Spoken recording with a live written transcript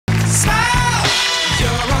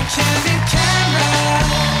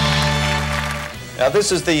Now,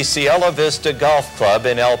 this is the Cielo Vista Golf Club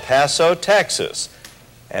in El Paso, Texas.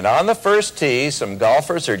 And on the first tee, some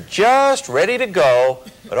golfers are just ready to go,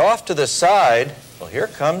 but off to the side, well, here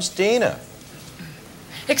comes Dina.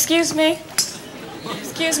 Excuse me.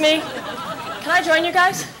 Excuse me. Can I join you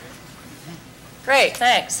guys? Great,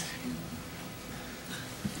 thanks.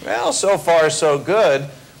 Well, so far so good,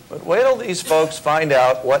 but wait till these folks find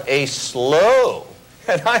out what a slow,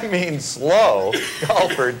 and I mean slow,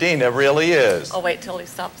 golfer Dina really is. I'll wait till he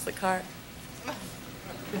stops the cart.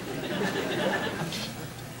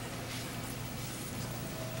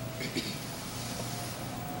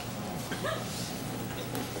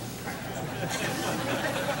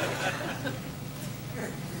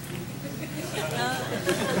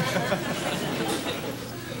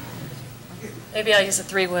 Maybe I'll use a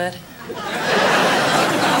 3-wood.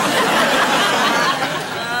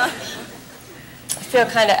 I feel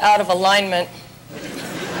kind of out of alignment.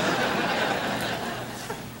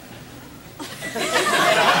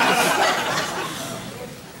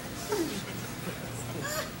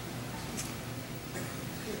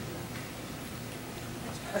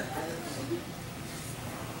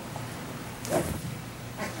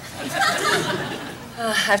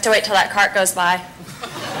 I have to wait till that cart goes by.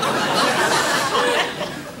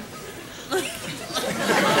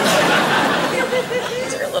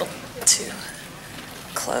 These are a little too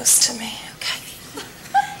close to me. Okay.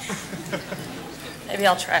 Maybe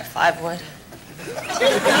I'll try a 5-wood.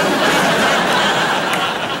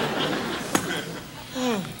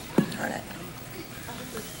 Darn it.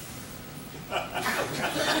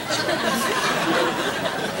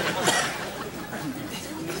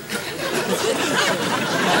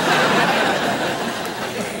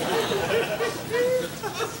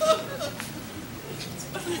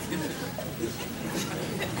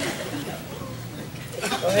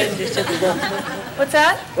 Go ahead and just hit the ball. What's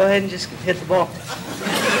that? Go ahead and just hit the ball.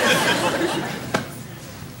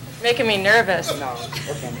 Making me nervous. No,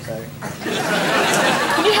 okay, I'm sorry.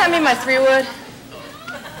 Can you hand me my 3-wood?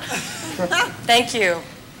 Thank you.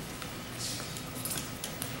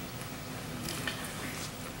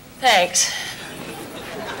 Thanks.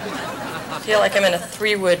 I feel like I'm in a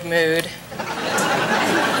 3-wood mood.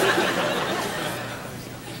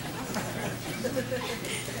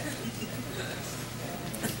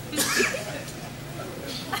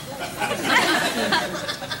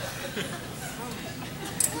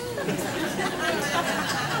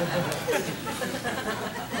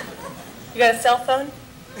 You got a cell phone?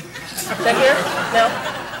 Is that here? No?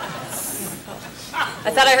 I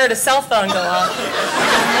thought I heard a cell phone go off.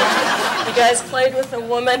 You guys played with a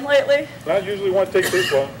woman lately? Not usually want to take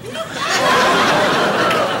this long. Maybe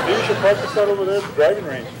you should practice that over there at the driving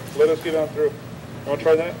range. Let us get on through. You want to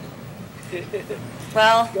try that?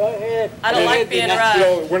 Well, Go ahead. I don't like being You rushed.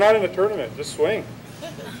 know, we're not in a tournament. Just swing.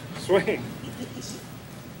 Swing.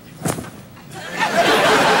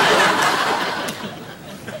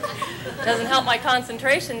 Doesn't help my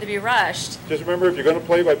concentration to be rushed. Just remember, if you're going to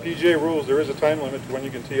play by PGA rules, there is a time limit to when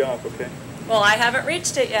you can tee off, okay? Well, I haven't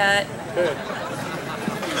reached it yet. Okay.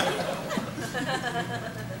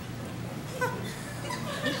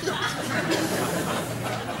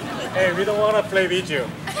 Hey, we don't want to play with you.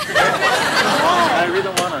 Hey, we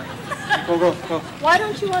don't want to. Go, go, go. Why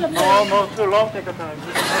don't you want to play? No, too long, take a time.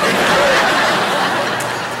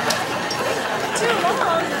 Too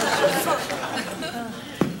long.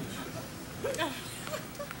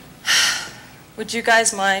 Would you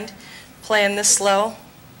guys mind playing this slow,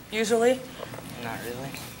 usually? Not really.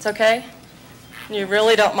 It's okay? You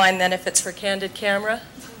really don't mind then if it's for Candid Camera?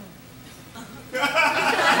 Well,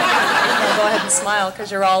 go ahead and smile, because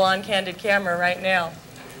you're all on Candid Camera right now.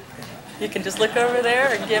 You can just look over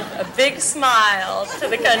there and give a big smile to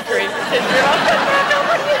the country. Pretend you're all, get back over,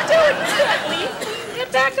 what are you doing? Leave. Get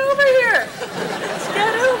back over here.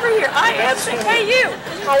 Get over here. I am sick. Hey, you.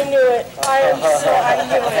 I knew it. I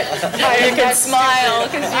knew it. You can smile,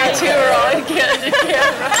 because you two are on Candid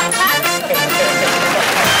Camera.